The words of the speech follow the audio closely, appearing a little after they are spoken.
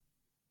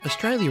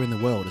Australia in the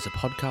World is a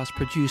podcast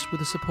produced with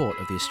the support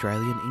of the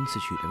Australian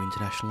Institute of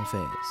International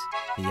Affairs.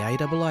 The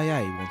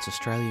AIIA wants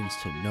Australians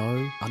to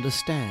know,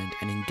 understand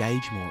and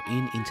engage more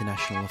in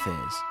international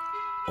affairs.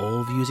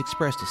 All views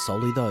expressed are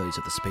solely those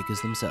of the speakers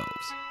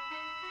themselves.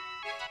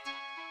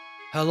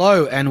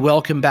 Hello and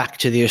welcome back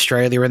to the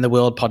Australia in the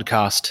World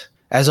podcast.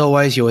 As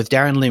always, you're with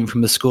Darren Lim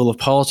from the School of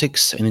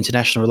Politics and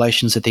International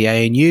Relations at the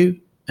ANU,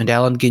 and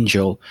Alan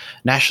Gyngell,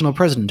 National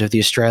President of the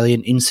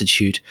Australian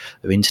Institute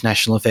of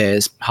International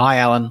Affairs. Hi,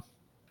 Alan.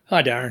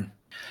 Hi, Darren.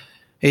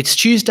 It's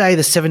Tuesday,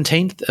 the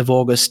 17th of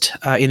August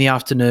in the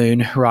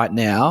afternoon right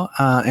now,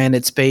 and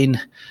it's been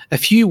a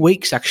few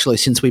weeks actually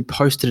since we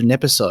posted an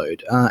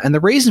episode. And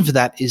the reason for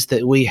that is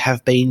that we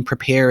have been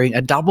preparing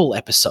a double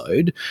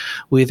episode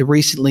with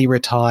recently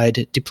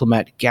retired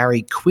diplomat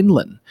Gary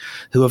Quinlan,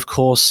 who of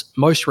course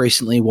most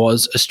recently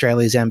was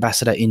Australia's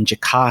ambassador in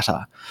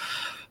Jakarta.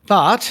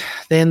 But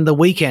then the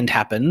weekend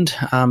happened,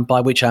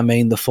 by which I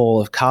mean the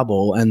fall of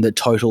Kabul and the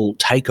total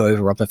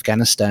takeover of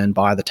Afghanistan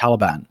by the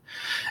Taliban.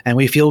 And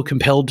we feel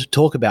compelled to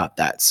talk about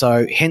that.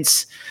 So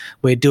hence,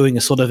 we're doing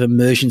a sort of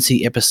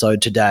emergency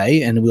episode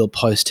today, and we'll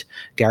post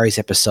Gary's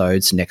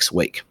episodes next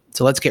week.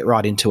 So let's get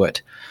right into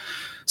it.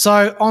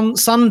 So on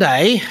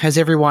Sunday, as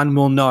everyone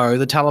will know,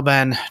 the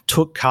Taliban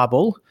took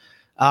Kabul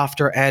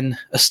after an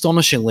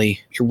astonishingly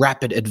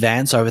rapid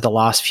advance over the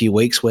last few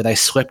weeks where they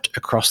swept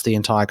across the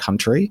entire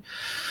country.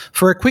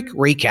 For a quick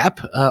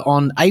recap,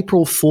 on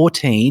April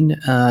 14,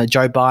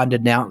 Joe Biden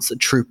announced a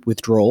troop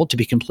withdrawal to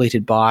be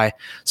completed by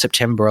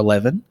September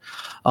 11.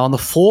 On the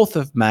 4th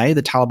of May,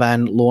 the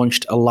Taliban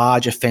launched a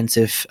large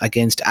offensive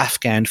against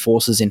Afghan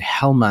forces in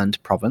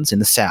Helmand province in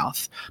the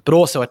south, but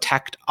also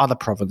attacked other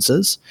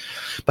provinces.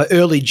 By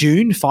early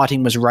June,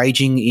 fighting was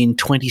raging in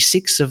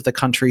 26 of the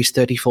country's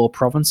 34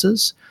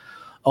 provinces.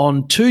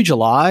 On 2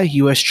 July,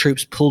 US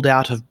troops pulled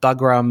out of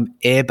Bagram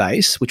Air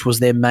Base, which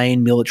was their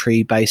main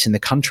military base in the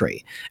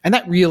country. And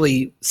that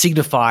really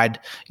signified,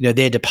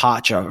 their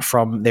departure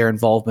from their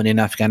involvement in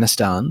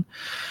Afghanistan.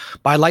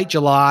 By late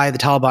July, the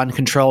Taliban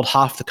controlled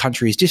half the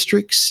country's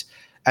districts,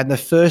 and the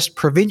first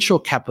provincial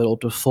capital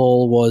to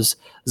fall was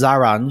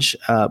Zaranj,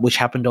 which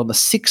happened on the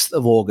 6th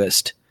of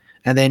August.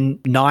 And then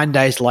 9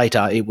 days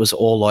later, it was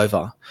all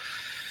over.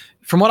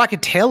 From what I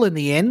could tell in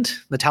the end,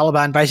 the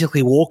Taliban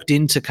basically walked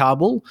into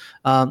Kabul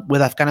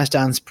with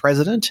Afghanistan's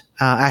president,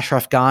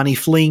 Ashraf Ghani,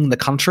 fleeing the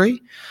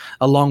country,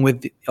 along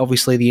with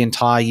obviously the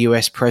entire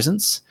US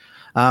presence.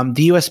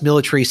 The US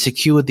military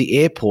secured the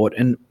airport,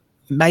 and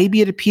maybe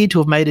it appeared to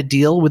have made a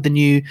deal with the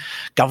new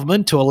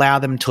government to allow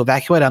them to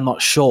evacuate. I'm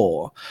not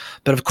sure.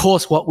 But of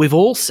course, what we've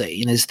all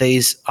seen is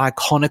these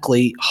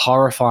iconically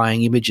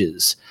horrifying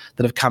images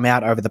that have come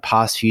out over the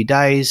past few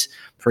days.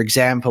 For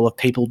example, of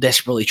people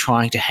desperately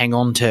trying to hang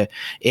on to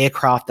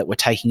aircraft that were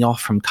taking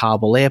off from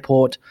Kabul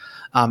airport.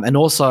 And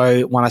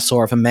also one I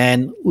saw of a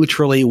man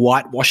literally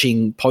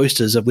whitewashing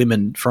posters of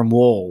women from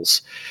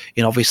walls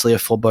in obviously a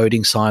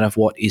foreboding sign of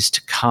what is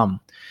to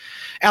come.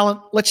 Alan,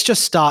 let's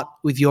just start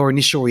with your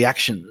initial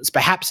reactions,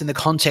 perhaps in the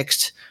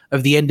context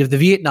of the end of the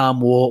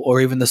Vietnam War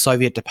or even the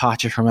Soviet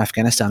departure from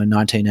Afghanistan in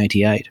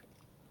 1988.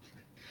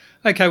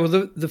 Okay,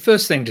 well, the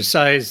first thing to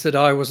say is that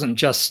I wasn't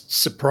just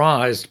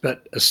surprised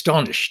but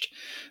astonished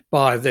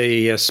by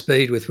the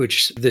speed with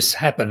which this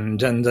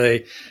happened and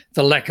the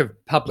lack of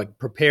public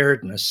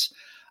preparedness.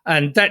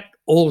 And that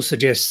all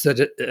suggests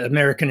that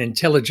American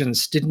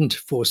intelligence didn't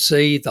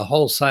foresee the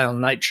wholesale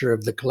nature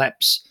of the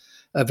collapse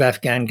of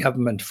Afghan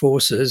government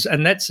forces.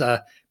 And that's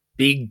a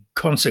big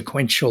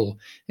consequential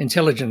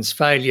intelligence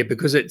failure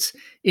because it's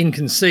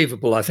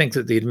inconceivable. I think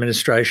that the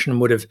administration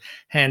would have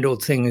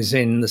handled things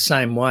in the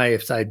same way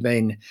if they'd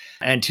been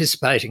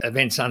anticipating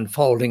events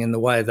unfolding in the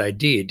way they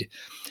did.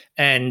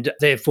 And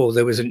therefore,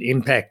 there was an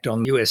impact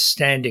on US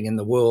standing in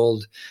the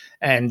world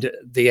and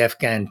the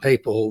Afghan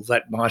people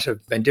that might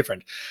have been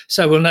different.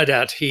 So we'll no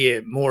doubt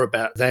hear more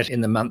about that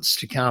in the months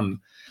to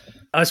come.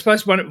 I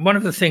suppose one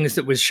of the things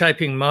that was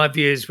shaping my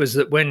views was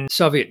that when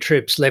Soviet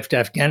troops left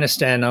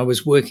Afghanistan, I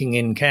was working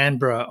in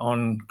Canberra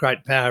on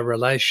great power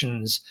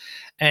relations.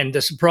 And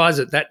the surprise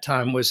at that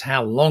time was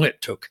how long it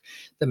took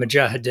the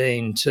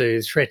Mujahideen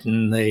to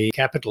threaten the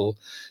capital.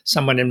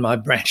 Someone in my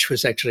branch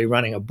was actually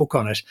running a book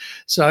on it.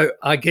 So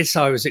I guess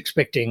I was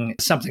expecting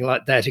something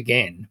like that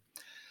again.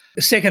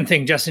 The second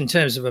thing, just in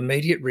terms of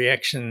immediate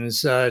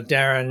reactions,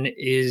 Darren,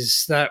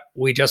 is that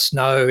we just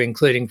know,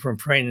 including from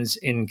friends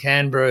in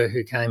Canberra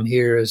who came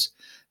here as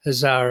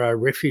Hazara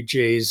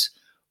refugees,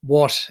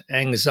 what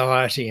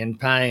anxiety and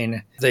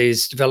pain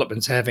these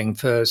developments are having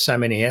for so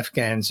many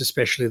Afghans,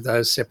 especially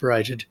those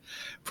separated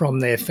from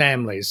their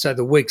families. So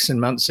the weeks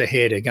and months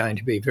ahead are going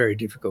to be very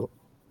difficult.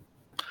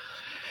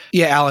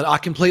 Yeah, Alan, I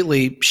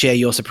completely share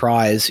your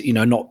surprise,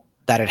 not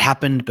that it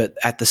happened, but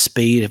at the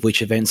speed of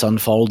which events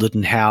unfolded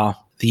and how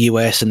the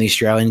US and the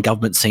Australian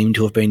government seem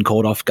to have been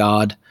caught off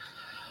guard.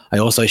 I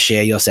also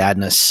share your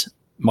sadness,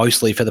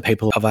 mostly for the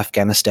people of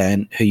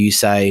Afghanistan who you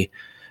say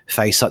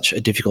face such a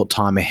difficult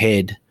time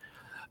ahead.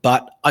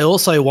 But I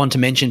also want to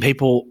mention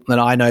people that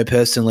I know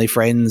personally,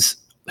 friends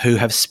who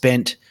have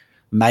spent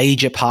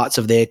major parts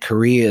of their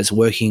careers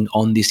working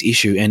on this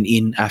issue and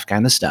in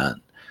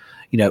Afghanistan.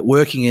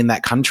 Working in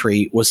that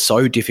country was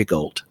so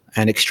difficult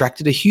and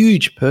extracted a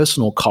huge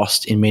personal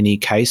cost in many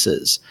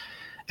cases.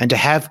 And to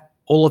have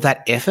all of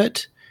that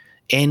effort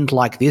end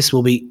like this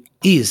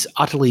is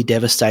utterly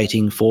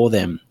devastating for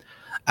them.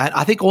 And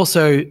I think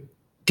also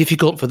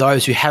difficult for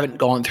those who haven't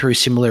gone through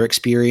similar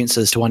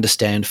experiences to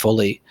understand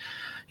fully.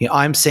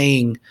 I'm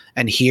seeing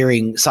and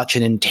hearing such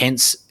an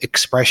intense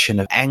expression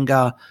of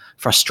anger,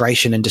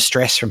 frustration, and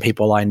distress from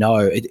people I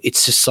know.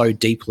 It's just so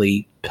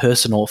deeply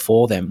personal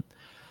for them.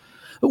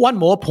 But one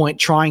more point,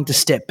 trying to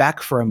step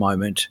back for a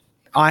moment.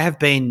 I have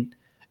been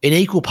in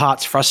equal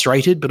parts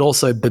frustrated, but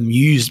also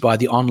bemused by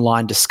the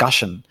online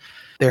discussion.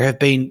 There have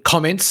been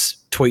comments,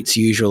 tweets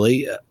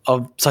usually,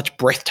 of such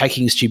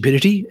breathtaking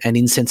stupidity and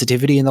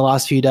insensitivity in the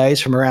last few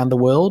days from around the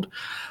world,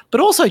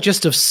 but also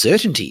just of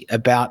certainty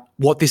about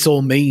what this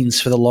all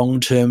means for the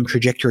long-term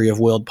trajectory of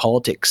world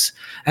politics.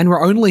 And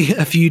we're only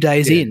a few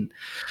days in.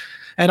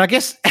 And I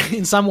guess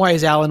in some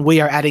ways, Alan, we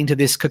are adding to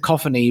this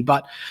cacophony,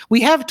 but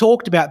we have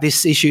talked about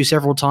this issue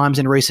several times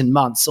in recent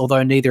months,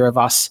 although neither of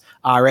us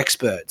are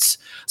experts.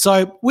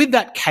 So with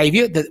that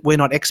caveat that we're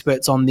not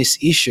experts on this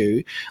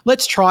issue,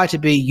 let's try to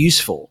be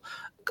useful.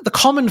 The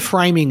common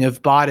framing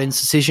of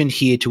Biden's decision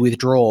here to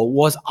withdraw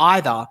was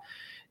either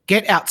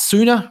get out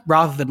sooner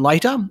rather than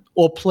later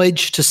or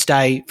pledge to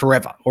stay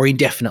forever or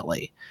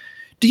indefinitely.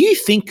 Do you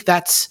think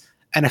that's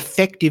an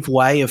effective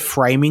way of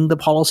framing the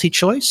policy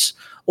choice?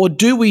 Or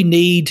do we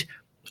need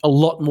a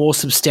lot more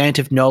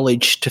substantive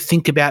knowledge to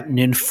think about and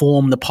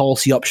inform the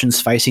policy options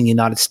facing the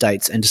United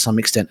States and to some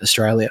extent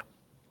Australia?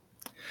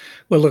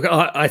 Well, look,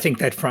 I think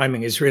that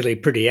framing is really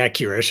pretty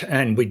accurate,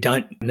 and we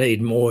don't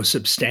need more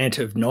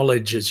substantive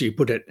knowledge, as you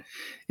put it,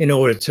 in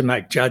order to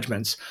make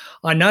judgments.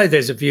 I know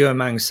there's a view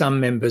among some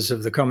members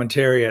of the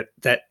commentariat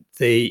that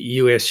the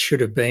US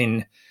should have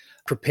been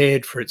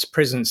prepared for its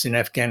presence in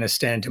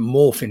Afghanistan to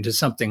morph into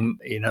something,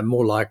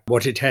 more like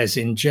what it has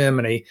in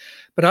Germany.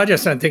 But I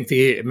just don't think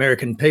the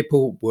American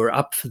people were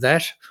up for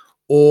that,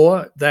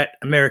 or that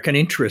American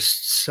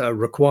interests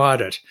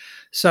required it.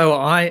 So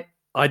I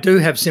do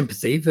have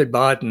sympathy for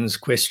Biden's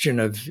question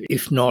of,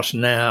 if not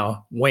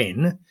now,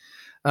 when.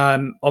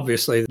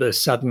 Obviously, the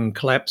sudden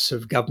collapse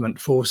of government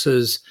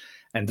forces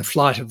and the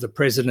flight of the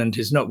president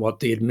is not what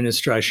the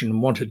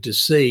administration wanted to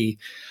see.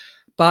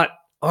 But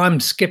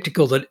I'm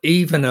sceptical that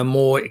even a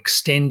more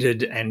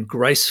extended and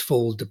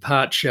graceful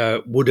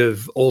departure would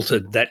have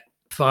altered that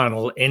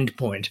final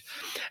endpoint.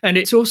 And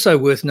it's also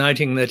worth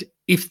noting that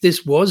if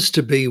this was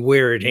to be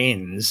where it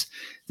ends,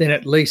 then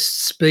at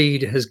least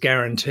speed has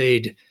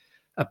guaranteed,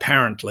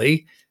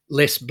 apparently,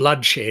 less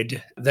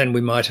bloodshed than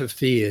we might have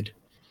feared.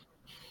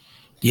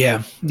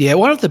 Yeah.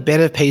 One of the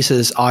better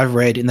pieces I've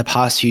read in the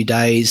past few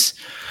days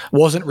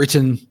wasn't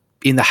written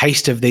in the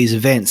haste of these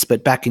events,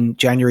 but back in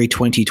January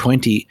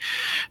 2020.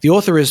 The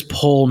author is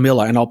Paul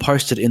Miller, and I'll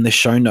post it in the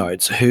show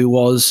notes, who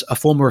was a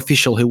former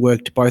official who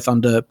worked both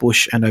under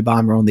Bush and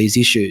Obama on these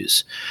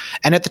issues.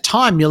 And at the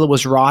time, Miller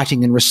was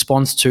writing in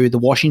response to the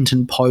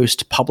Washington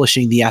Post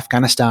publishing the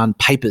Afghanistan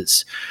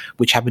Papers,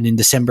 which happened in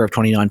December of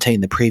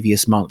 2019, the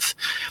previous month.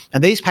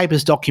 And these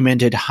papers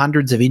documented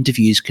hundreds of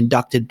interviews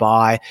conducted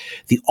by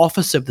the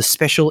Office of the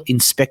Special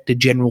Inspector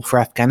General for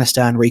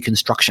Afghanistan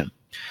Reconstruction.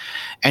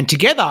 And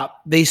together,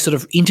 these sort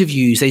of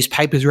interviews, these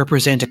papers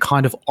represent a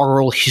kind of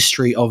oral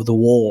history of the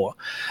war,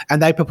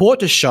 and they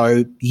purport to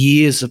show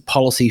years of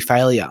policy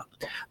failure.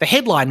 The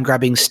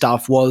headline-grabbing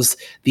stuff was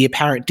the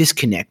apparent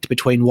disconnect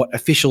between what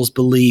officials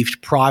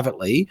believed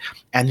privately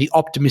and the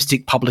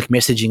optimistic public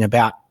messaging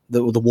about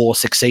the war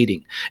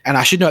succeeding. And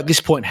I should note, this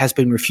point has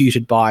been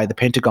refuted by the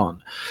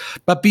Pentagon.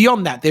 But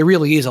beyond that, there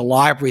really is a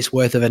library's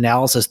worth of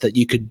analysis that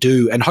you could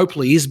do, and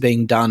hopefully is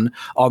being done,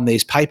 on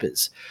these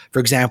papers.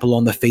 For example,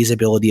 on the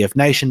feasibility of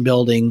nation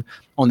building,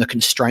 on the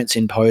constraints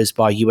imposed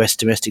by US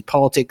domestic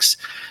politics,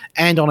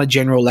 and on a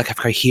general lack of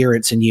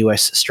coherence in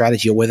US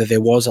strategy, or whether there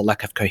was a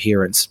lack of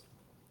coherence.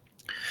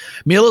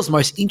 Miller's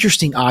most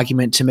interesting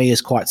argument to me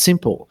is quite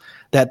simple,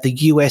 that the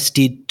US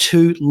did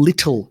too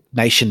little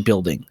nation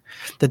building,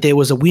 that there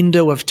was a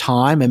window of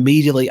time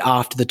immediately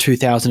after the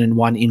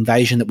 2001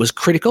 invasion that was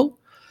critical,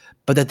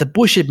 but that the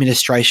Bush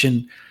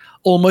administration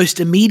almost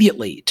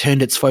immediately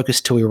turned its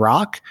focus to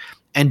Iraq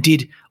and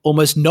did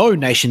almost no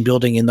nation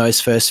building in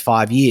those first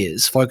 5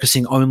 years,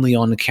 focusing only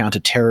on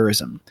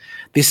counter-terrorism,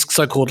 this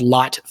so-called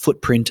light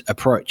footprint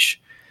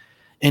approach.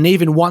 And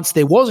even once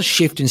there was a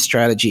shift in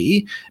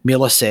strategy,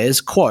 Miller says,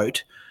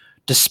 quote,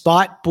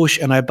 despite Bush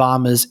and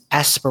Obama's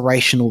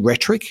aspirational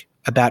rhetoric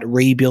about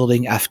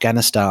rebuilding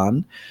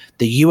Afghanistan,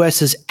 the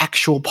US's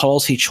actual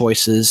policy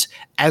choices,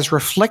 as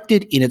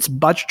reflected in its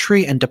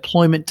budgetary and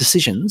deployment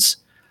decisions,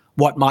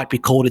 what might be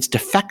called its de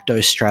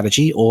facto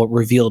strategy or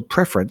revealed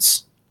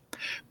preference,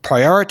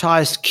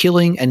 prioritized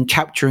killing and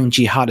capturing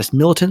jihadist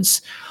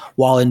militants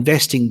while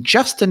investing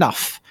just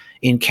enough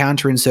in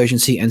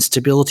counterinsurgency and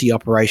stability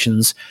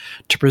operations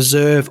to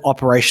preserve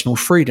operational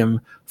freedom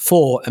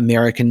for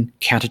American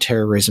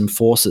counterterrorism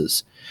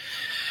forces.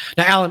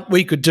 Now, Alan,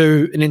 we could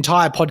do an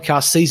entire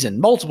podcast season,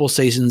 multiple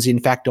seasons, in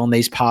fact, on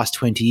these past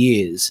 20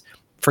 years.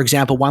 For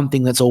example, one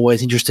thing that's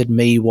always interested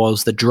me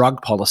was the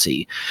drug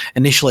policy,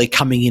 initially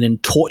coming in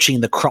and torching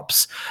the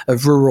crops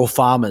of rural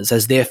farmers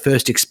as their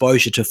first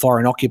exposure to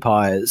foreign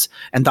occupiers,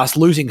 and thus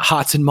losing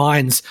hearts and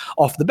minds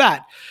off the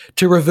bat,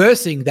 to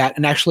reversing that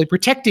and actually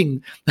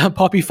protecting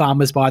poppy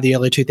farmers by the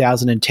early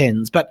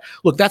 2010s. But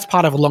look, that's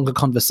part of a longer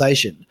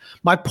conversation.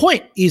 My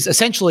point is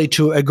essentially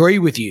to agree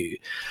with you.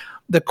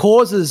 The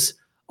causes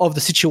of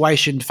the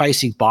situation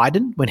facing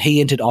Biden when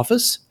he entered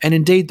office, and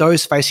indeed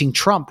those facing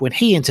Trump when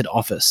he entered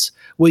office,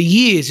 were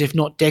years, if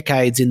not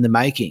decades, in the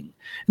making.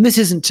 And this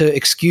isn't to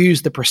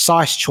excuse the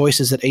precise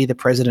choices that either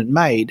president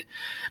made,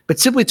 but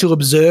simply to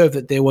observe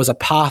that there was a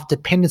path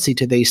dependency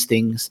to these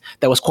things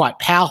that was quite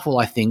powerful,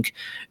 I think,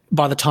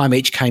 by the time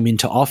each came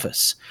into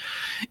office.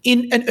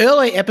 In an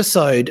earlier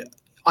episode,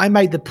 I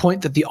made the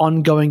point that the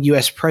ongoing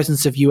US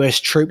presence of US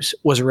troops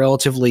was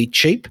relatively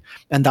cheap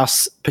and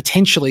thus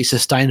potentially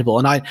sustainable.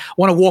 And I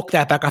want to walk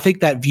that back. I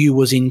think that view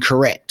was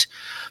incorrect.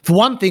 For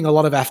one thing, a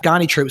lot of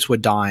Afghani troops were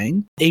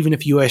dying, even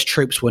if US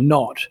troops were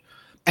not.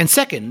 And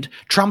second,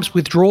 Trump's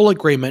withdrawal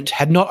agreement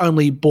had not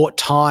only bought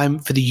time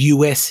for the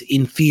US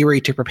in theory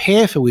to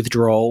prepare for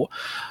withdrawal,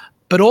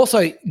 but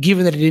also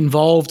given that it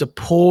involved a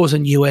pause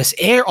in US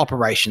air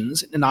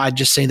operations, and I'd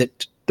just seen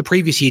that the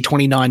previous year,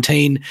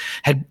 2019,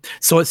 had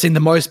seen the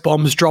most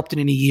bombs dropped in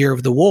any year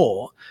of the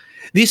war.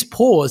 This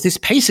pause, this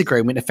peace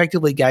agreement,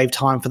 effectively gave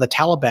time for the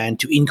Taliban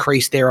to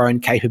increase their own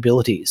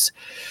capabilities.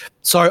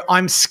 So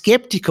I'm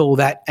skeptical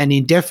that an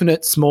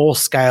indefinite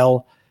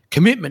small-scale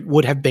commitment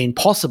would have been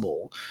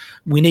possible.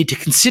 We need to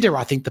consider,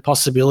 I think, the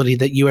possibility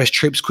that US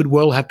troops could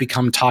well have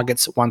become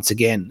targets once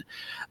again.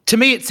 To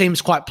me, it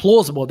seems quite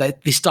plausible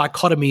that this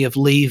dichotomy of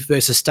leave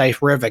versus stay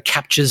forever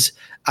captures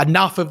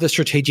enough of the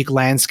strategic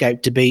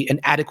landscape to be an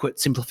adequate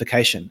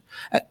simplification.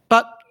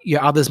 But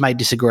others may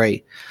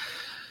disagree.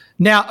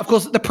 Now, of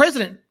course, the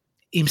president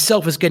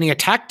himself is getting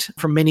attacked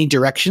from many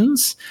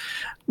directions.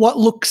 What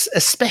looks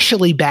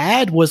especially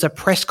bad was a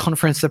press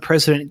conference the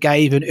president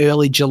gave in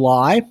early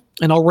July,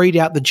 and I'll read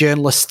out the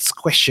journalist's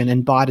question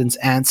and Biden's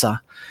answer.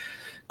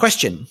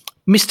 Question: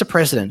 Mr.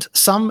 President,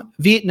 some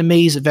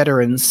Vietnamese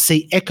veterans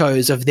see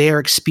echoes of their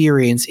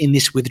experience in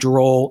this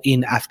withdrawal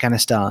in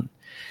Afghanistan.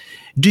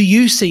 Do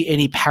you see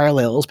any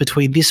parallels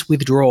between this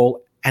withdrawal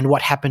and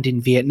what happened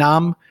in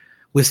Vietnam,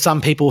 with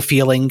some people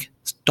feeling ...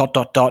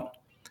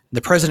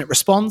 The president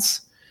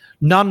responds,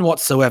 none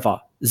whatsoever,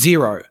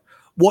 zero.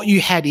 What you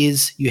had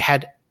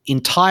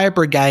entire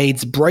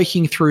brigades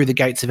breaking through the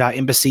gates of our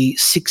embassy,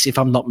 6 if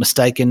I'm not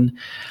mistaken.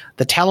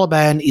 The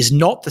Taliban is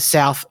not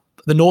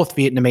the North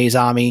Vietnamese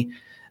army.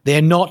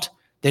 They're not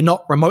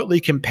remotely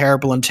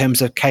comparable in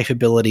terms of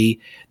capability.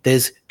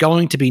 There's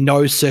going to be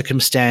no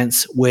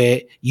circumstance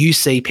where you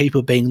see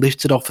people being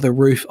lifted off the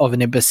roof of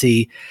an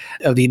embassy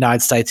of the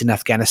United States in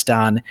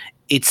Afghanistan.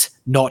 It's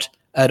not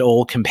at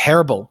all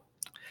comparable,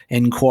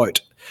 end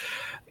quote.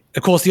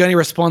 Of course, the only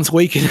response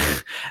we can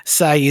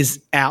say is,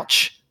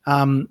 ouch.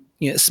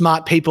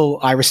 Smart people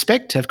I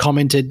respect have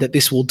commented that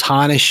this will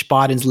tarnish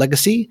Biden's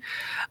legacy.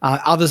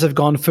 Others have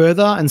gone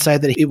further and say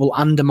that it will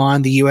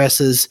undermine the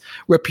US's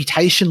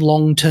reputation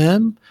long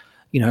term.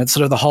 It's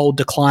sort of the whole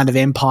decline of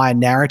empire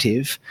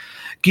narrative.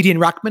 Gideon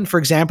Ruckman, for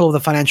example, of the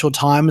Financial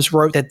Times,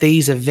 wrote that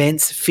these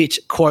events fit,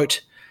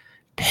 quote,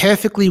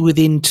 perfectly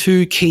within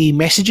 2 key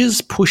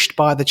messages pushed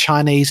by the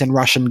Chinese and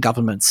Russian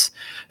governments.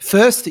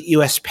 First, that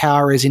US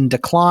power is in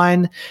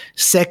decline.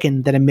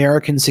 Second, that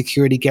American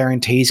security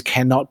guarantees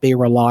cannot be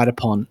relied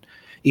upon.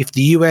 If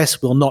the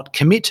US will not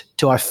commit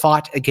to a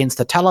fight against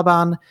the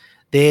Taliban,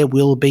 there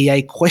will be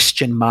a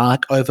question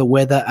mark over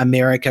whether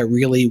America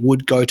really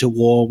would go to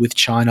war with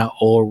China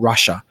or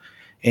Russia,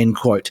 end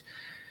quote.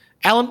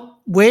 Alan,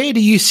 where do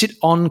you sit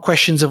on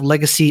questions of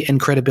legacy and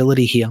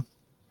credibility here?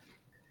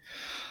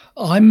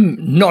 I'm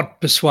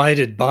not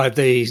persuaded by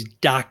the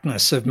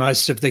darkness of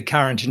most of the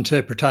current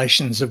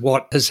interpretations of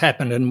what has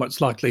happened and what's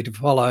likely to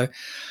follow.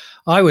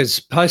 I was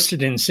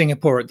posted in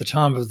Singapore at the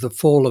time of the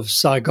fall of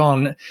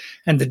Saigon,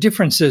 and the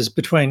differences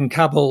between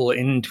Kabul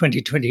in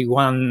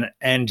 2021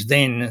 and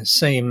then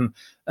seem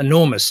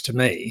enormous to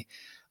me.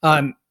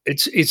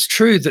 It's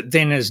true that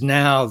then as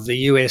now the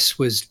US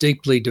was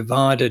deeply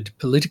divided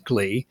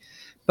politically,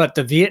 but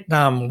the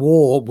Vietnam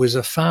War was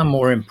a far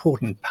more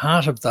important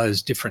part of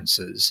those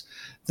differences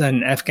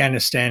than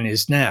Afghanistan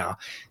is now.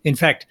 In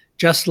fact,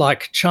 just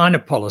like China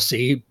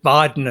policy,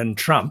 Biden and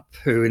Trump,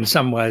 who in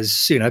some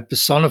ways,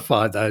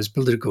 personify those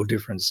political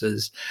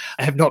differences,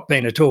 have not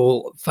been at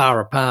all far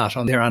apart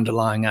on their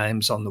underlying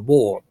aims on the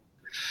war.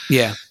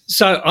 Yeah.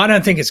 So I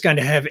don't think it's going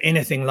to have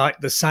anything like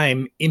the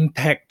same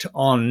impact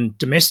on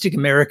domestic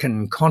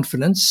American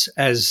confidence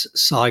as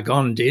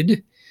Saigon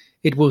did.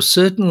 It will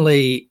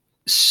certainly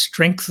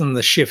strengthen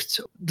the shift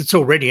that's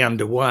already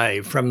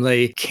underway from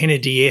the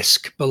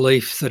Kennedy-esque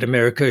belief that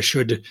America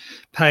should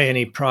pay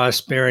any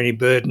price, bear any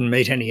burden,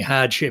 meet any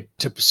hardship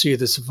to pursue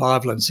the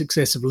survival and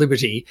success of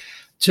liberty,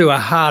 to a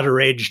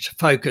harder-edged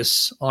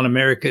focus on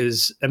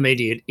America's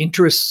immediate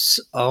interests,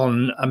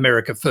 on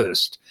America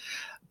first.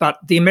 But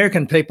the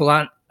American people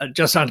aren't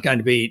going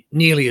to be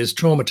nearly as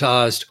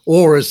traumatised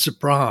or as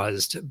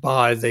surprised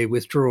by the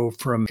withdrawal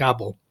from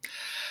Kabul.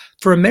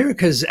 For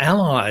America's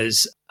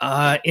allies,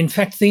 in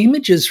fact, the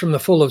images from the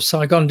fall of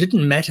Saigon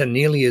didn't matter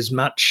nearly as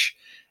much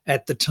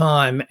at the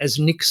time as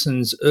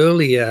Nixon's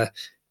earlier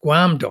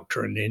Guam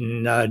doctrine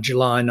in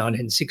July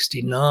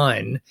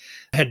 1969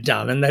 had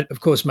done. And that,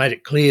 of course, made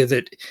it clear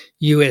that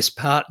US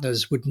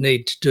partners would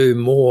need to do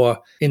more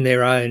in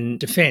their own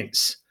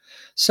defence.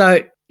 So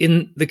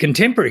in the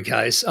contemporary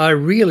case, I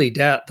really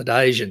doubt that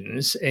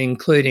Asians,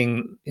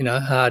 including,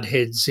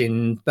 hardheads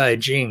in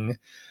Beijing,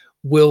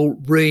 will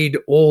read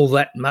all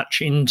that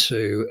much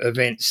into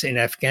events in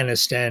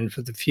Afghanistan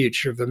for the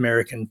future of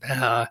American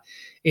power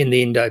in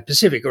the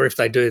Indo-Pacific. Or if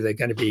they do, they're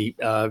going to be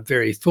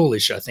very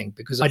foolish, I think,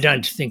 because I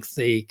don't think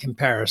the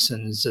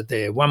comparisons are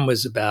there. One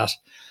was about,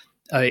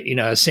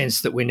 a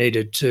sense that we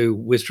needed to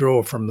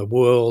withdraw from the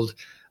world.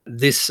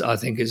 This, I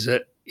think,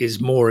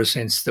 is more a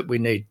sense that we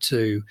need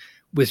to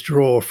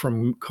withdraw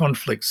from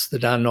conflicts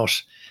that are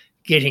not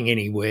getting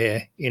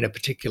anywhere in a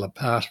particular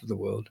part of the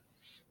world.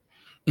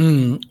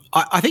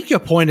 I think your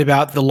point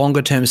about the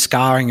longer-term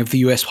scarring of the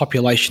US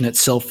population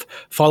itself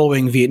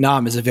following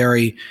Vietnam is a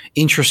very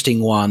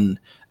interesting one,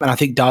 and I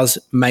think does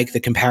make the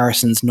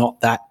comparisons not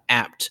that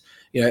apt.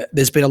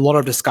 There's been a lot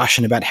of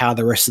discussion about how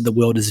the rest of the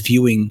world is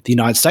viewing the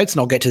United States, and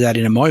I'll get to that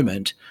in a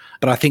moment.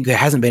 But I think there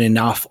hasn't been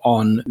enough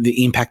on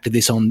the impact of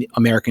this on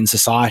American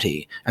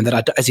society, and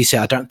that, as you say,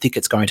 I don't think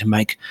it's going to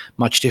make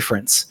much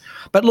difference.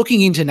 But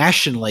looking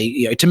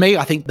internationally, to me,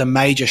 I think the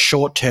major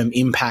short-term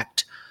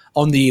impact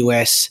on the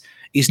US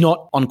is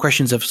not on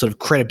questions of sort of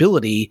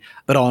credibility,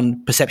 but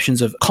on perceptions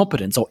of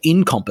competence or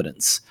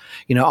incompetence.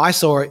 I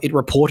saw it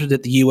reported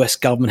that the US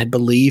government had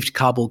believed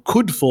Kabul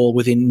could fall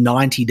within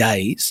 90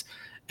 days,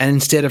 and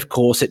instead, of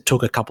course, it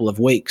took a couple of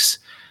weeks.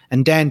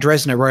 And Dan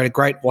Dresner wrote a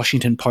great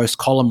Washington Post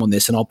column on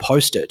this, and I'll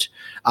post it,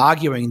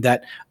 arguing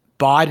that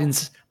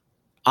Biden's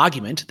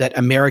argument that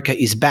America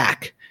is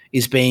back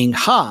is being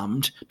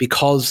harmed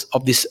because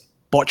of this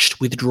botched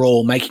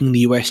withdrawal, making the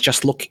US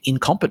just look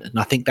incompetent. And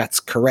I think that's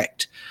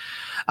correct.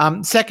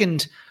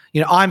 Second,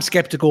 I'm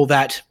skeptical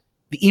that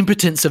the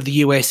impotence of the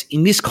US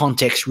in this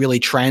context really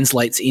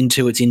translates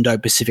into its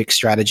Indo-Pacific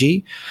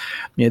strategy.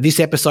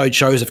 This episode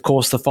shows, of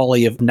course, the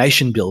folly of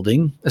nation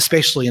building,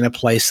 especially in a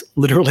place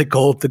literally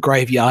called the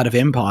graveyard of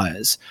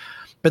empires,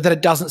 but that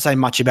it doesn't say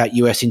much about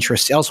US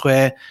interests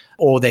elsewhere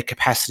or their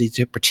capacity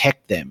to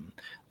protect them.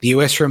 The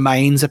US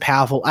remains a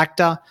powerful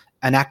actor,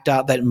 an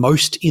actor that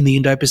most in the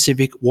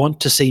Indo-Pacific want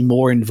to see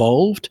more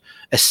involved,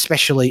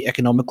 especially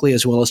economically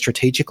as well as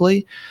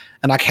strategically.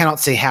 And I cannot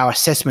see how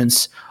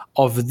assessments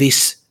of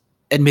this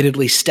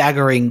admittedly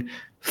staggering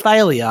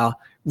failure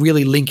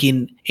really link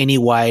in any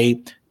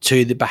way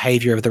to the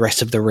behaviour of the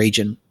rest of the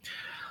region.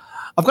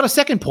 I've got a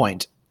second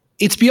point.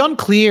 It's beyond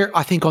clear,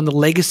 I think, on the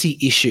legacy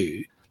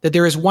issue that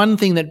there is one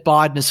thing that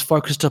Biden has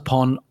focused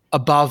upon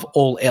above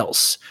all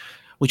else,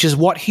 which is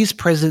what his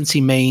presidency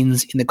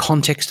means in the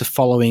context of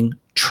following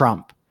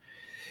Trump.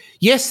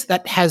 Yes,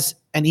 that has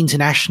an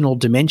international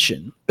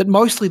dimension, but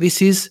mostly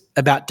this is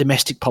about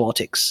domestic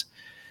politics.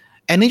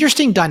 An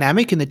interesting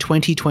dynamic in the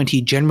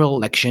 2020 general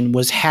election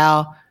was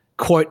how,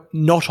 quote,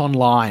 not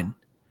online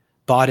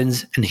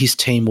Biden's and his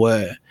team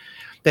were.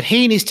 That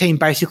he and his team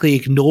basically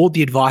ignored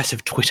the advice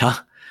of Twitter,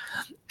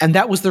 and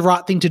that was the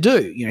right thing to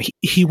do.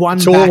 He won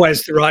back. It's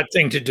always the right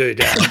thing to do,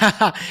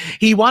 Dan.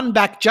 He won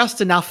back just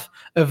enough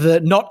of the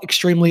not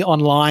extremely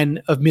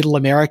online of middle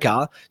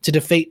America to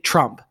defeat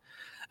Trump.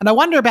 And I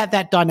wonder about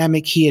that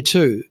dynamic here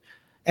too.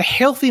 A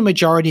healthy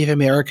majority of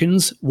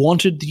Americans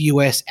wanted the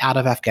US out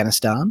of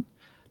Afghanistan.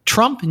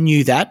 Trump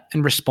knew that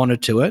and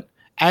responded to it,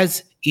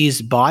 as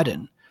is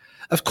Biden.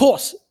 Of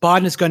course,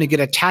 Biden is going to get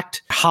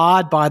attacked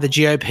hard by the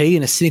GOP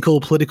in a cynical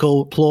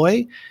political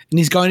ploy, and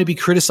he's going to be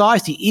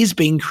criticised. He is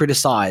being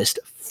criticised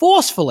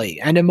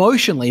forcefully and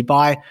emotionally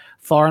by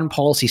foreign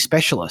policy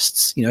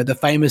specialists, the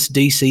famous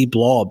DC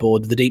blob or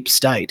the deep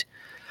state.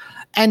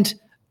 And,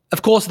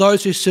 of course,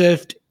 those who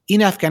served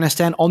in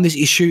Afghanistan on this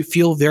issue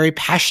feel very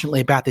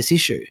passionately about this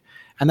issue,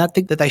 and I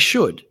think that they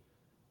should.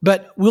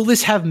 But will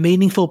this have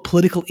meaningful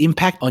political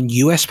impact on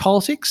US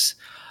politics?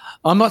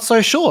 I'm not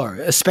so sure,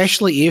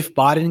 especially if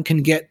Biden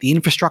can get the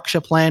infrastructure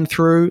plan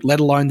through,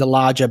 let alone the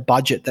larger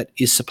budget that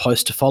is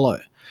supposed to follow.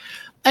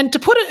 And to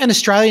put an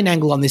Australian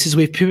angle on this, as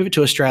we've pivoted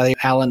to Australia,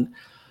 Alan,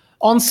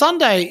 on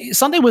Sunday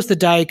was the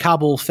day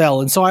Kabul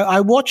fell, and so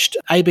I watched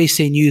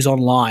ABC News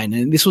online,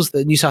 and this was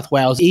the New South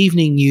Wales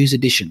Evening News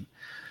edition.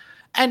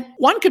 And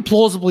one could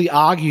plausibly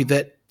argue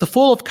that the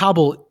fall of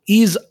Kabul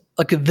is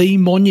like the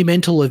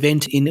monumental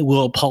event in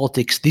world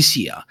politics this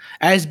year,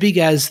 as big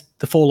as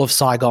the fall of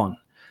Saigon.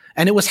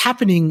 And it was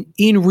happening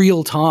in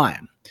real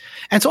time.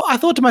 And so I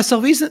thought to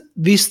myself, isn't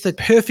this the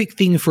perfect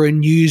thing for a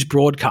news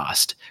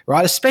broadcast,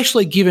 right?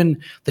 Especially given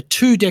the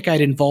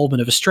 2-decade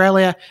involvement of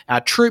Australia,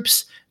 our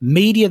troops,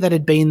 media that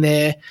had been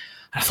there.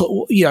 I thought,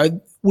 well, you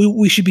know,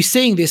 we should be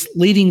seeing this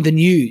leading the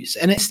news.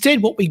 And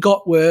instead what we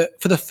got were,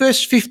 for the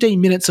first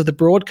 15 minutes of the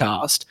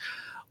broadcast,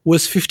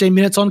 was 15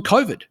 minutes on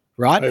COVID.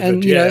 Right. COVID,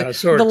 and, you know,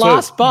 the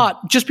last part,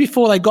 just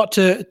before they got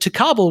to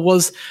Kabul,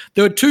 was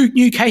there were 2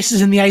 new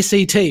cases in the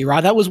ACT, right?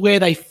 That was where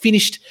they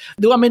finished.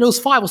 I mean, it was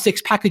 5 or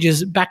 6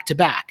 packages back to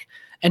back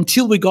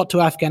until we got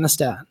to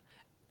Afghanistan.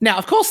 Now,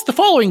 of course, the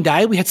following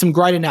day, we had some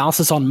great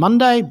analysis on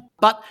Monday,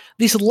 but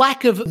this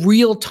lack of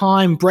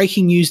real-time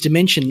breaking news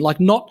dimension,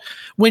 like not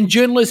when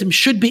journalism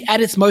should be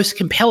at its most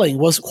compelling,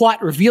 was quite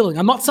revealing.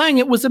 I'm not saying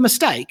it was a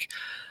mistake.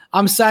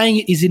 I'm saying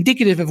it is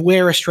indicative of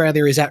where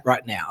Australia is at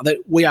right now, that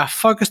we are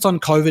focused on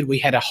COVID. We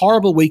had a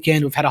horrible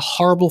weekend. We've had a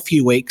horrible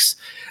few weeks.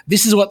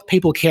 This is what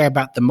people care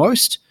about the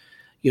most.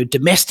 You know,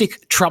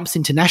 domestic trumps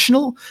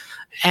international.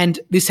 And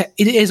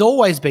it has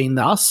always been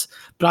thus,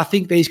 but I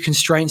think these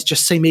constraints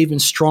just seem even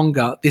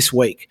stronger this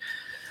week.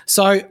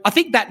 So I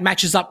think that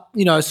matches up,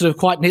 you know, sort of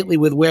quite neatly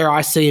with where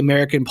I see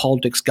American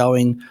politics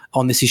going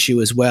on this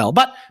issue as well.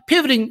 But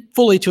pivoting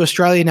fully to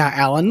Australia now,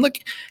 Alan, look,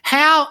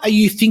 how are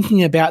you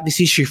thinking about this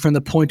issue from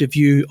the point of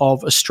view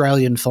of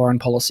Australian foreign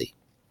policy?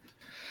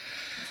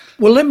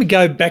 Well, let me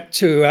go back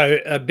to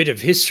a bit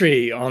of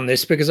history on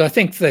this, because I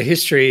think the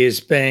history is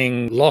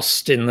being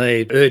lost in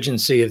the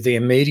urgency of the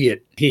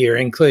immediate here,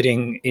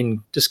 including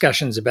in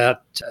discussions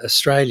about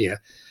Australia.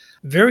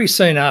 Very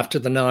soon after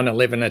the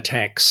 9/11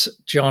 attacks,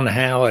 John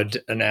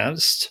Howard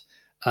announced,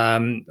 I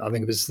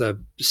think it was the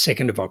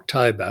 2nd of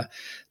October,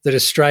 that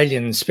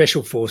Australian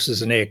Special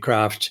Forces and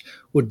aircraft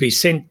would be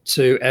sent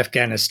to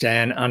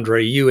Afghanistan under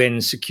a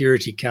UN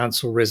Security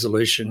Council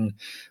resolution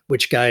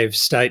which gave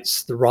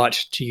states the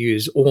right to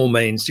use all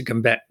means to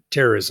combat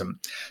terrorism.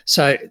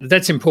 So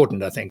that's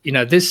important, I think. You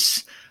know,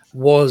 this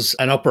was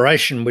an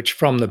operation which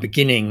from the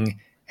beginning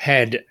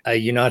had a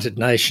United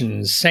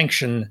Nations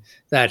sanction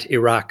that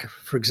Iraq,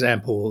 for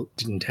example,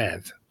 didn't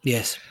have.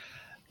 Yes.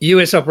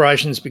 US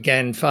operations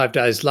began 5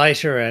 days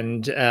later,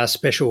 and our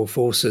special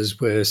forces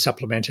were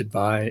supplemented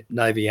by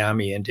Navy,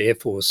 Army and Air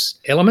Force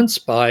elements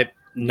by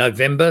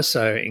November,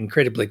 so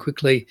incredibly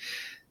quickly.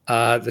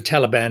 The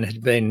Taliban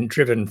had been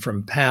driven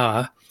from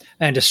power,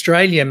 and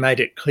Australia made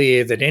it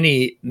clear that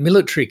any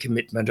military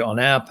commitment on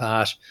our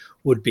part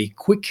would be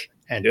quick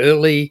and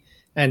early,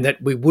 and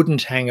that we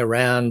wouldn't hang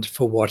around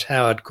for what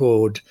Howard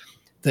called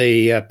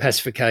the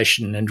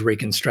pacification and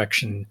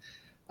reconstruction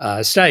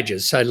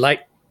stages. So late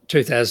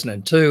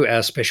 2002,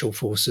 our special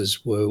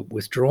forces were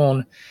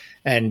withdrawn,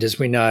 and as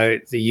we know,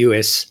 the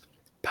US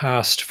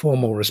passed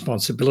formal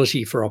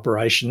responsibility for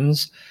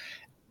operations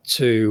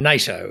to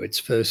NATO, its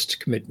first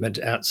commitment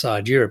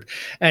outside Europe.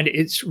 And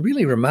it's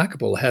really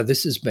remarkable how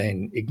this has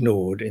been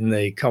ignored in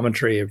the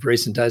commentary of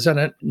recent days. I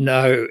don't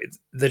know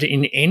that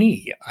in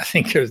any, I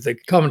think, of the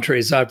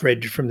commentaries I've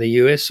read from the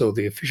US or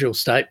the official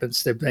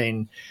statements, there have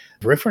been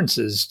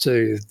references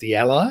to the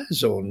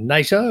Allies or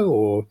NATO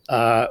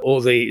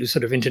or the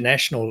sort of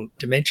international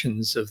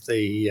dimensions of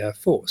the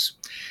force.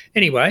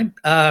 Anyway,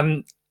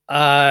 by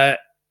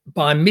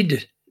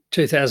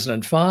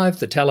mid-2005,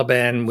 the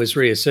Taliban was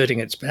reasserting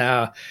its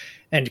power,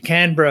 and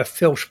Canberra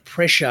felt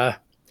pressure.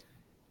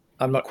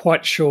 I'm not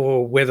quite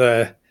sure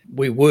whether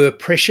we were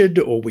pressured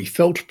or we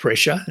felt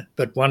pressure,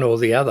 but one or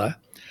the other,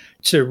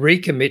 to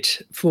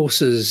recommit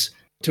forces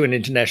to an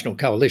international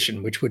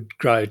coalition, which would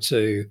grow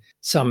to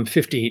some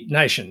 50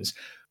 nations.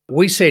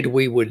 We said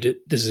we would,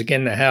 this is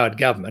again the Howard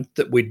government,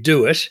 that we'd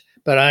do it,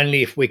 but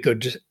only if we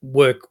could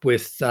work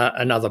with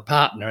another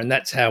partner. And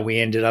that's how we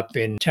ended up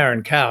in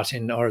Tarin Kowt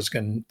in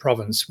Oranjega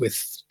province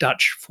with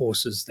Dutch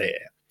forces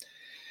there.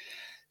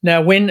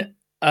 Now, when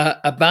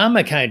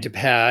Obama came to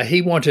power,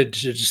 he wanted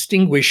to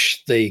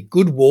distinguish the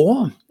good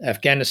war,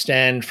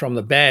 Afghanistan, from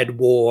the bad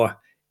war,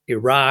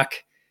 Iraq,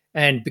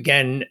 and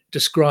began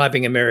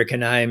describing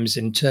American aims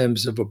in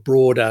terms of a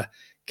broader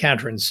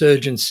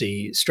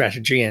counterinsurgency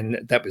strategy. And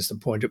that was the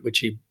point at which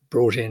he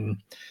brought in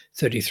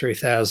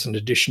 33,000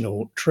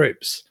 additional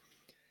troops.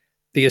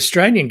 The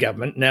Australian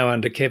government, now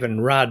under Kevin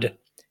Rudd,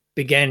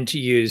 began to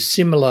use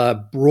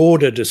similar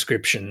broader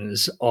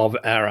descriptions of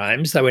our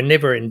aims. They were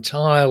never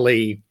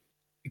entirely,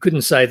 you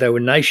couldn't say they were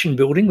nation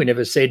building. We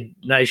never said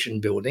nation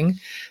building,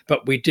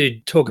 but we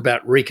did talk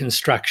about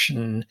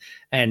reconstruction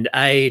and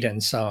aid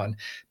and so on.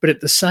 But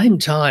at the same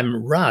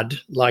time, Rudd,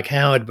 like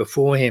Howard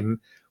before him,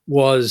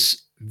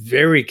 was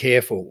very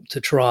careful to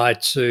try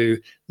to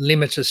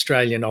limit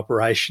Australian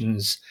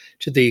operations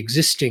to the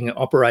existing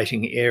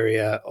operating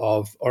area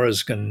of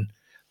Oranjega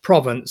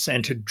province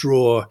and to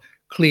draw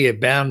clear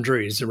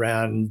boundaries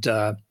around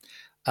our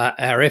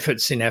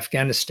efforts in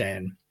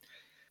Afghanistan.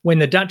 When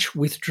the Dutch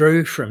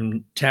withdrew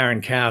from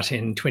Tarin Kowt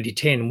in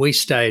 2010, we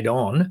stayed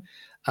on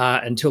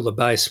until the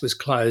base was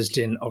closed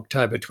in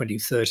October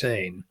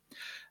 2013.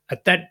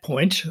 At that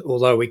point,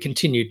 although we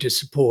continued to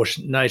support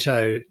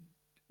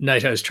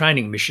NATO's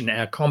training mission,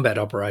 our combat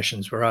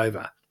operations were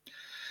over.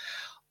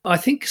 I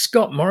think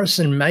Scott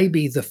Morrison may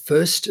be the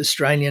first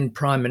Australian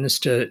Prime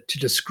Minister to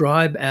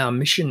describe our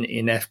mission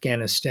in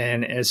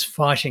Afghanistan as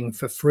fighting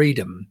for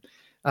freedom.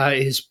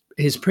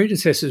 His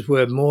predecessors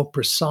were more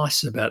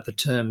precise about the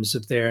terms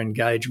of their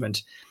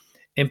engagement,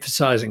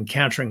 emphasising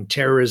countering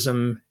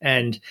terrorism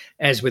and,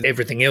 as with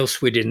everything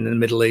else we did in the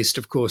Middle East,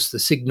 of course, the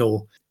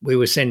signal we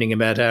were sending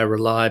about our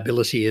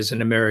reliability as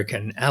an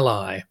American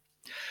ally.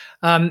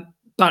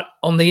 But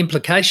on the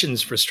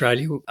implications for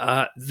Australia,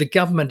 the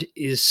government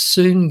is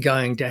soon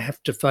going to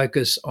have to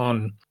focus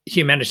on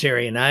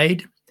humanitarian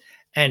aid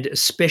and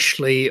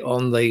especially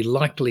on the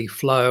likely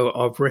flow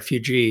of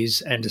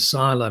refugees and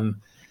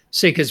asylum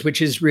seekers, which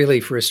is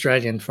really for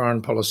Australian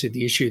foreign policy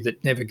the issue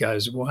that never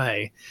goes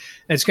away.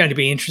 And it's going to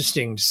be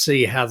interesting to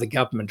see how the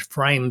government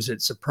frames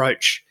its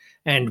approach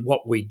and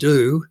what we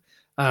do.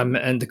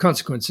 And the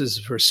consequences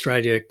for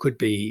Australia could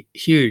be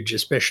huge,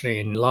 especially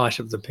in light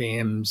of the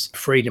PM's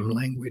freedom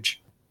language.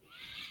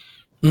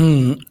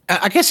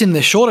 I guess in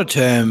the shorter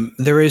term,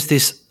 there is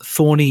this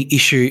thorny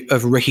issue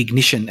of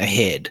recognition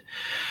ahead.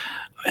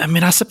 I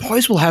mean, I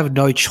suppose we'll have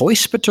no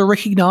choice but to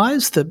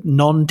recognise the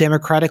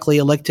non-democratically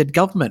elected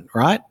government,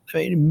 right?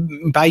 I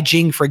mean,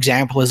 Beijing, for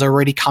example, has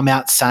already come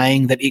out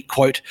saying that it,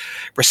 quote,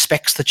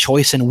 respects the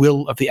choice and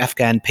will of the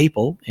Afghan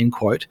people, end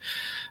quote.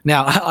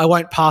 Now, I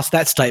won't pass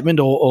that statement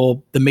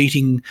or the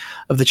meeting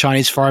of the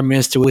Chinese foreign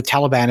minister with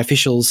Taliban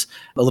officials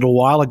a little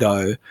while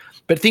ago,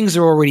 but things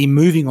are already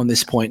moving on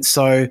this point.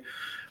 So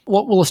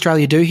what will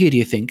Australia do here, do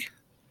you think?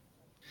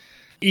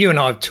 You and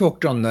I have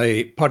talked on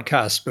the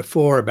podcast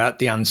before about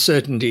the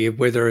uncertainty of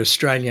whether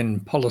Australian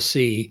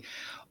policy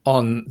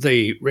on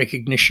the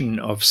recognition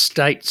of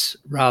states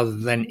rather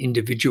than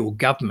individual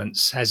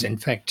governments has in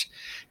fact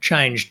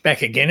changed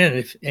back again. And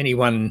if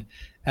anyone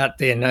out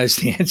there knows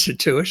the answer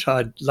to it,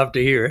 I'd love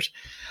to hear it.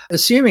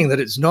 Assuming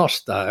that it's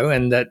not, though,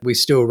 and that we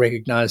still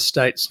recognise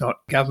states, not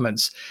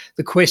governments,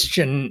 the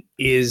question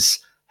is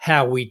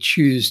how we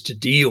choose to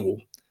deal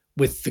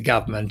with the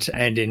government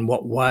and in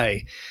what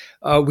way.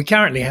 We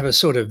currently have a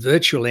sort of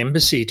virtual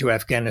embassy to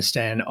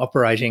Afghanistan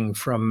operating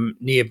from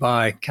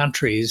nearby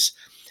countries,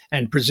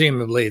 and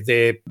presumably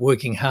they're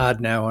working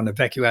hard now on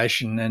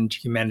evacuation and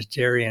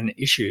humanitarian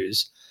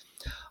issues.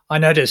 I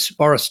notice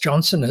Boris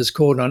Johnson has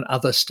called on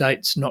other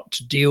states not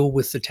to deal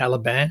with the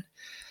Taliban.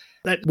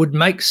 That would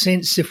make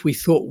sense if we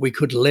thought we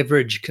could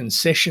leverage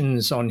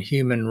concessions on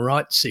human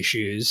rights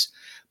issues,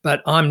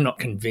 but I'm not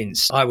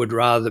convinced. I would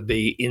rather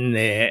be in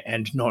there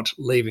and not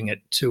leaving it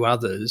to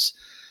others.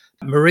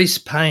 Maurice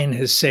Payne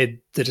has said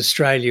that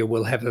Australia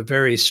will have a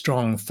very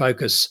strong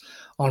focus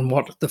on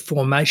what the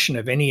formation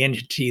of any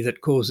entity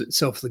that calls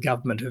itself the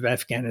government of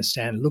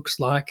Afghanistan looks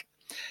like.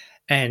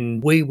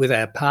 And we, with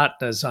our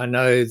partners, I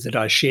know that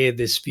I share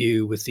this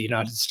view with the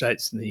United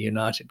States and the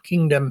United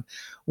Kingdom,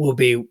 will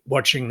be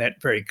watching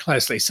that very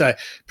closely. So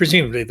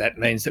presumably that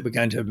means that we're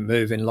going to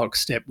move in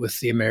lockstep with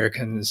the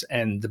Americans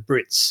and the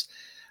Brits.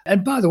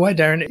 And by the way,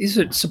 Darren, is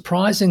it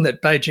surprising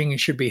that Beijing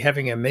should be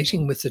having a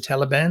meeting with the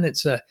Taliban?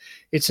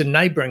 It's a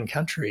neighbouring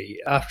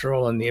country, after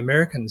all, and the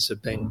Americans have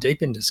been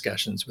deep in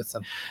discussions with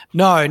them.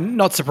 No,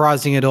 not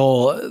surprising at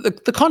all.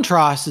 The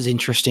contrast is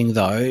interesting,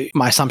 though.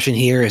 My assumption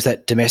here is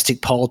that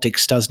domestic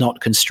politics does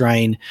not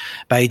constrain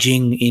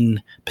Beijing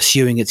in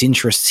pursuing its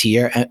interests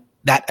here, and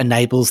that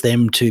enables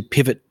them to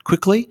pivot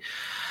quickly.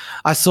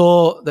 I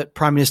saw that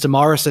Prime Minister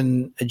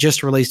Morrison had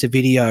just released a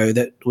video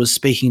that was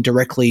speaking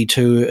directly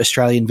to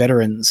Australian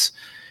veterans,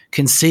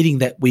 conceding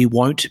that we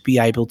won't be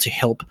able to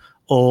help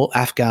all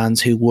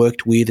Afghans who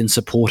worked with and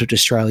supported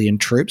Australian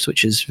troops,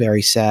 which is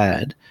very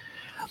sad.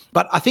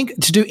 But I think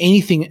to do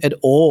anything at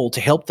all to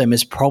help them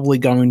is probably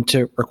going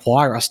to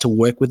require us to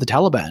work with the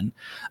Taliban.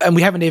 And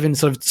we haven't even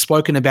sort of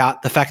spoken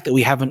about the fact that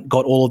we haven't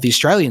got all of the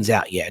Australians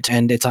out yet,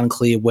 and it's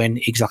unclear when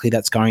exactly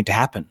that's going to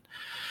happen.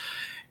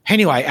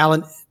 Anyway,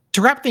 Alan,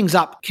 to wrap things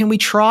up, can we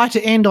try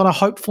to end on a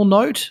hopeful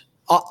note?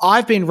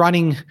 I've been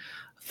running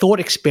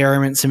thought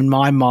experiments in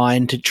my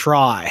mind to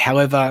try,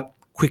 however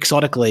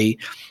quixotically,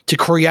 to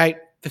create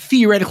the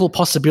theoretical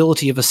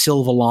possibility of a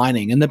silver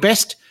lining. And the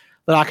best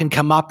that I can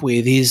come up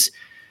with is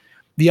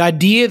the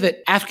idea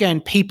that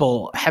Afghan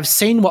people have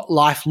seen what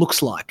life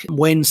looks like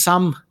when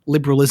some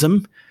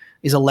liberalism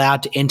is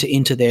allowed to enter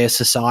into their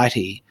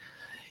society.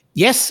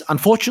 Yes,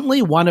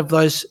 unfortunately, one of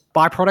those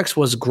byproducts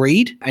was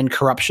greed and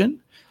corruption,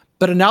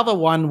 but another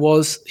one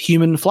was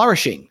human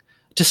flourishing,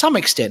 to some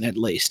extent at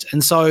least.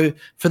 And so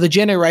for the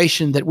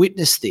generation that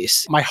witnessed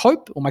this, my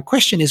hope or my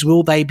question is,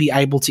 will they be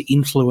able to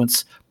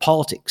influence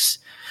politics?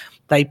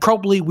 They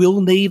probably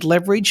will need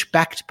leverage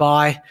backed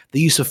by the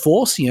use of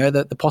force,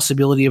 the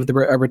possibility of a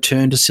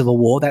return to civil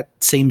war. That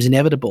seems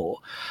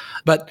inevitable.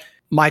 But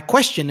my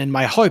question and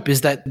my hope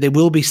is that there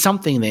will be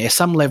something there,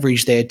 some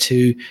leverage there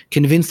to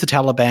convince the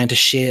Taliban to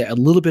share a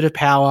little bit of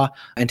power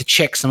and to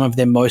check some of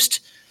their most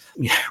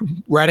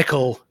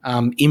radical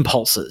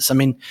impulses. I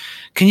mean,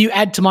 can you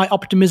add to my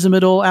optimism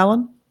at all,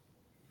 Alan?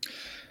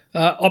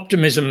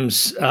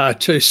 Optimism's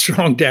too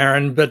strong,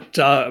 Darren,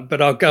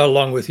 but I'll go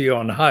along with you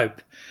on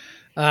hope.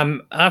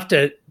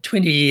 After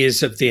 20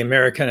 years of the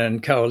American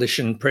and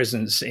coalition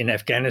presence in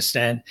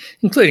Afghanistan,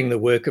 including the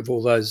work of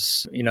all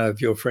those,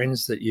 of your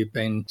friends that you've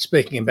been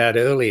speaking about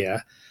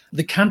earlier,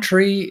 the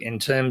country, in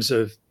terms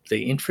of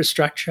the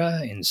infrastructure,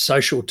 in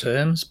social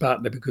terms,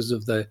 partly because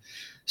of the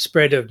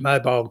spread of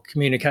mobile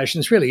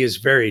communications, really is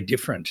very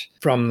different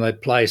from the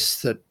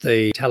place that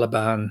the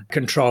Taliban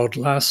controlled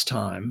last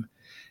time.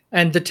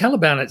 And the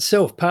Taliban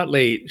itself,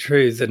 partly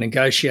through the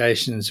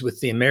negotiations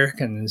with the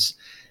Americans,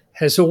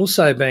 has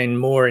also been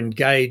more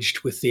engaged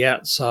with the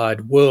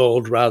outside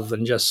world rather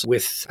than just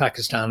with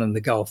Pakistan and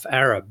the Gulf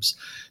Arabs.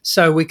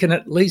 So we can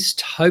at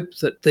least hope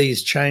that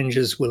these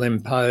changes will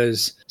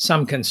impose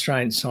some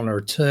constraints on a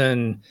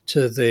return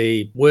to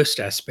the worst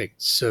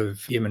aspects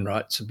of human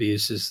rights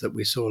abuses that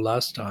we saw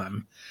last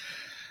time.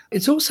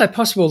 It's also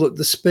possible that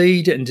the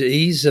speed and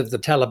ease of the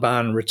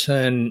Taliban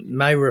return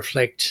may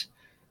reflect,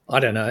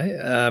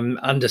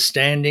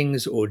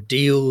 understandings or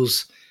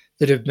deals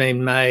that have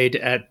been made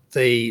at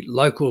the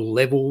local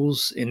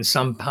levels in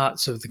some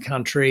parts of the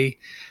country,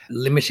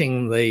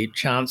 limiting the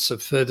chance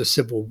of further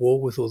civil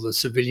war with all the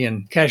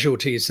civilian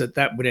casualties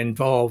that would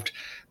involve.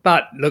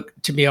 But look,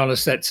 to be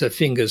honest, that's a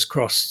fingers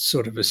crossed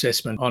sort of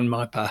assessment on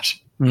my part.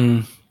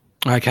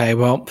 Okay,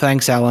 well,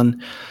 thanks,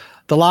 Alan.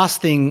 The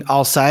last thing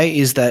I'll say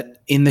is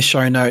that in the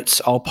show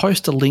notes, I'll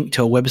post a link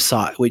to a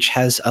website which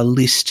has a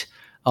list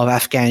of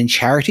Afghan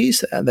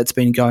charities that's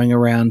been going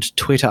around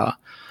Twitter.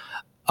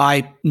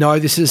 I know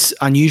this is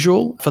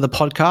unusual for the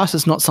podcast.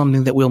 It's not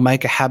something that we'll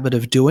make a habit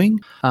of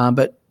doing.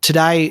 But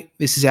today,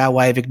 this is our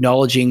way of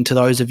acknowledging to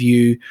those of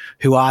you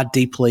who are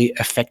deeply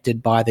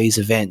affected by these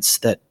events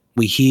that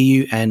we hear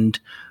you and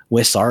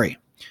we're sorry.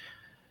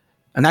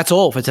 And that's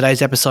all for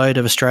today's episode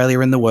of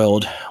Australia in the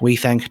World. We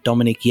thank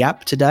Dominic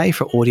Yap today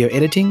for audio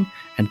editing,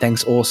 and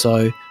thanks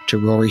also to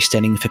Rory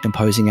Stenning for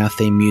composing our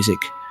theme music.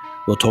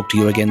 We'll talk to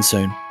you again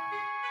soon.